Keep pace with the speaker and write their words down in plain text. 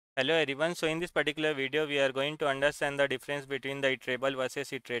Hello everyone. So in this particular video, we are going to understand the difference between the iterable versus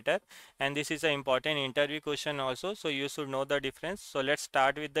iterator, and this is an important interview question also. So you should know the difference. So let's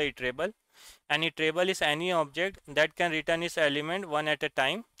start with the iterable. An iterable is any object that can return its element one at a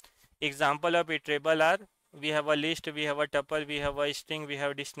time. Example of iterable are we have a list, we have a tuple, we have a string, we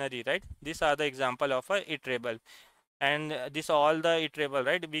have dictionary, right? These are the example of a iterable, and this all the iterable,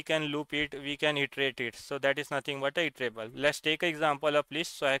 right? We can loop it, we can iterate it, so that is nothing but a iterable. Let's take an example of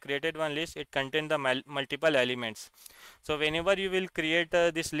list. So I created one list. It contains the multiple elements. So whenever you will create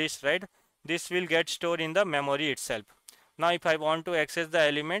this list, right, this will get stored in the memory itself. Now if I want to access the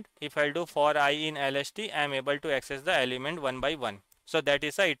element, if I'll do for I in lst, I am able to access the element one by one. So that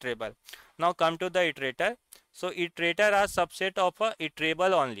is a iterable. Now come to the iterator. So iterator are subset of a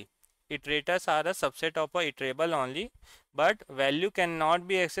iterable only. Iterators are a subset of a iterable only, but value cannot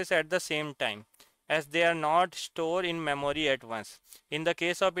be accessed at the same time as they are not stored in memory at once. In the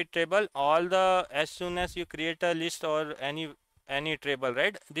case of iterable, as soon as you create a list or any iterable,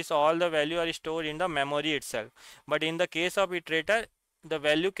 right, this all the value are stored in the memory itself. But in the case of iterator, the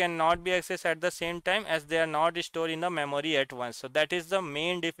value cannot be accessed at the same time as they are not stored in the memory at once. So that is the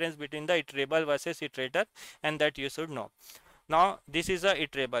main difference between the iterable versus iterator, and that you should know. Now this is a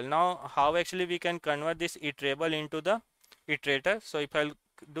iterable. Now how actually we can convert this iterable into the iterator? So if I'll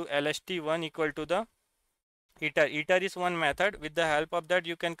do lst1 equal to the iter. Iter is one method. With the help of that,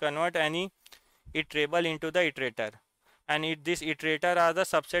 you can convert any iterable into the iterator, and this iterator are the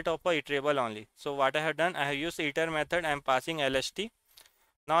subset of a iterable only. So what I have done, I have used iter method. I am passing lst.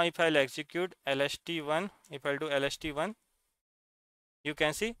 Now if I'll execute lst1, if I'll do lst1, you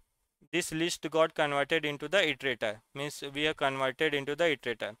can see this list got converted into the iterator, means we have converted into the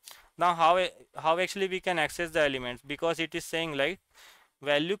iterator. Now how actually we can access the elements, because it is saying like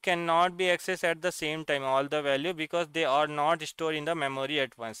value cannot be accessed at the same time, all the value, because they are not stored in the memory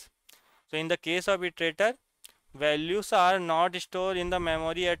at once. So in the case of iterator, values are not stored in the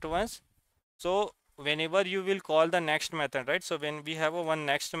memory at once. So whenever you will call the next method, right, so when we have a one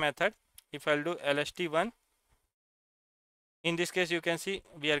next method, if I'll do lst1, in this case you can see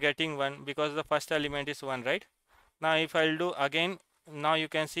we are getting 1 because the first element is 1, right? Now if I'll do again, now you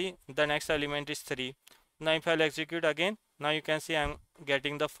can see the next element is 3. Now if I'll execute again, now you can see I'm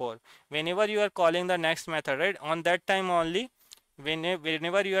getting the 4. Whenever you are calling the next method, right, on that time only,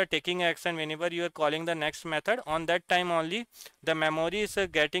 whenever you are taking action, whenever you are calling the next method, on that time only the memory is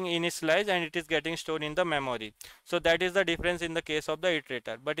getting initialized and it is getting stored in the memory. So that is the difference in the case of the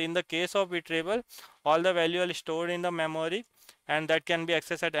iterator. But in the case of iterable, all the value are stored in the memory and that can be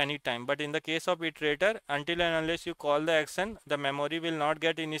accessed at any time. But in the case of iterator, until and unless you call the action, the memory will not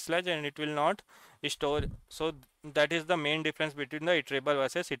get initialized and it will not store. So that is the main difference between the iterable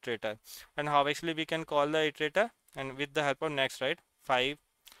versus iterator. And how actually we can call the iterator, and with the help of next, right, 5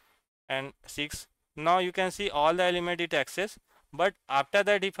 and 6. Now you can see all the element it access, but after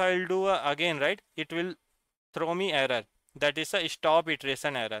that if I will do again, right, it will throw me error. That is a stop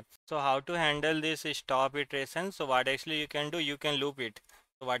iteration error. So how to handle this stop iteration? So what actually you can do, you can loop it.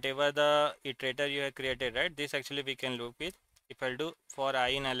 So whatever the iterator you have created, right, this actually we can loop it. If I'll do for I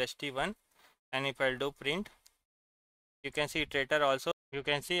in lst1, and if I'll do print, you can see iterator also, you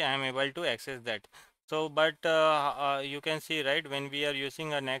can see I am able to access that. So but you can see, right, when we are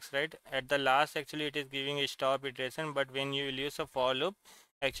using a next, right, at the last actually it is giving a stop iteration, but when you will use a for loop,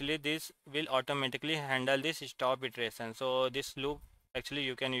 actually this will automatically handle this stop iteration. So this loop actually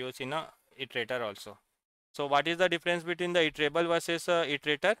you can use in a iterator also. So what is the difference between the iterable versus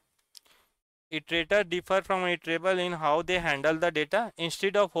iterator? Iterator differ from iterable in how they handle the data.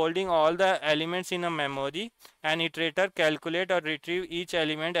 Instead of holding all the elements in a memory, an iterator calculate or retrieve each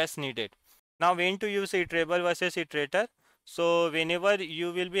element as needed. Now when to use iterable versus iterator? So whenever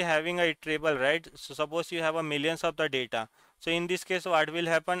you will be having a iterable, right, so suppose you have a millions of the data. So in this case what will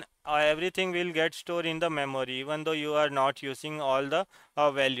happen, everything will get stored in the memory even though you are not using all the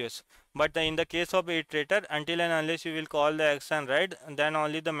values. But in the case of iterator, until and unless you will call the action, right, then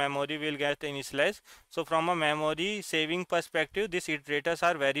only the memory will get initialized. So from a memory saving perspective, these iterators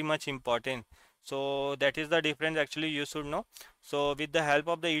are very much important. So that is the difference actually you should know. So with the help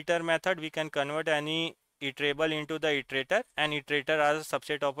of the iter method, we can convert any iterable into the iterator, and iterator are a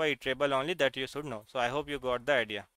subset of a iterable only, that you should know. So I hope you got the idea.